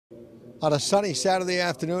On a sunny Saturday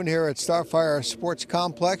afternoon here at Starfire Sports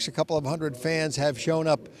Complex, a couple of hundred fans have shown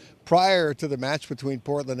up prior to the match between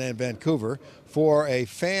Portland and Vancouver for a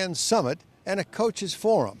fan summit and a coaches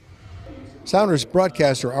forum. Sounders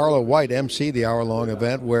broadcaster Arlo White emceed the hour-long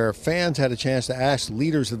event where fans had a chance to ask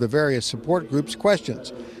leaders of the various support groups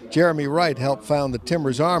questions. Jeremy Wright helped found the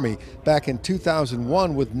Timbers Army back in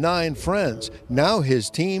 2001 with 9 friends. Now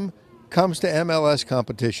his team comes to MLS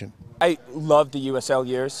competition. I love the USL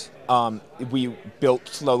years. We built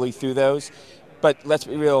slowly through those. But let's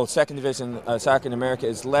be real, second division soccer in America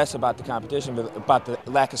is less about the competition, but about the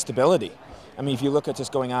lack of stability. I mean, if you look at what's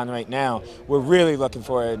going on right now, we're really looking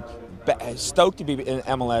forward, stoked to be in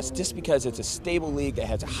MLS just because it's a stable league that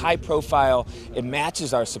has a high profile. It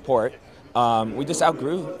matches our support. We just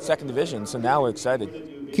outgrew second division, so now we're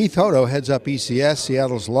excited. Keith Hodo heads up ECS,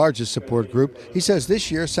 Seattle's largest support group. He says this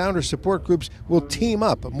year Sounders support groups will team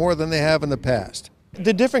up more than they have in the past.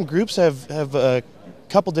 The different groups have a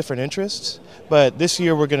couple different interests, but this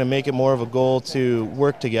year we're going to make it more of a goal to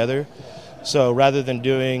work together. So rather than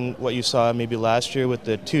doing what you saw maybe last year with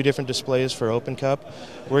the 2 different displays for Open Cup,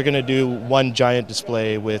 we're going to do one giant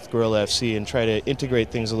display with Gorilla FC and try to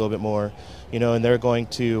integrate things a little bit more. And they're going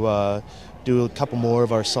to do a couple more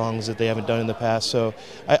of our songs that they haven't done in the past. So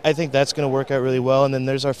I think that's going to work out really well. And then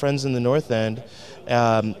there's our friends in the North End.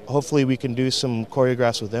 Hopefully we can do some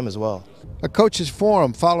choreographs with them as well. A coaches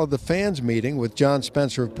forum followed the fans meeting with John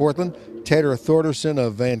Spencer of Portland, Taylor Thorderson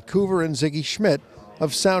of Vancouver, and Ziggy Schmidt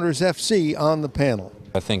of Sounders FC on the panel.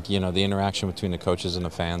 I think the interaction between the coaches and the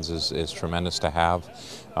fans is tremendous to have.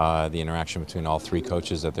 The interaction between all 3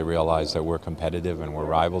 coaches, that they realize that we're competitive and we're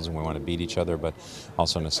rivals and we want to beat each other, but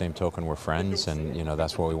also in the same token we're friends, and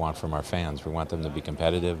that's what we want from our fans. We want them to be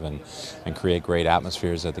competitive and create great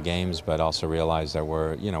atmospheres at the games, but also realize that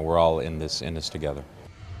we're all in this together.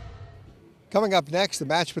 Coming up next, the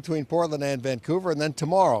match between Portland and Vancouver, and then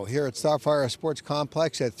tomorrow here at Starfire Sports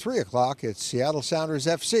Complex at 3 o'clock, it's Seattle Sounders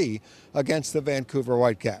FC against the Vancouver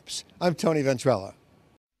Whitecaps. I'm Tony Ventrella.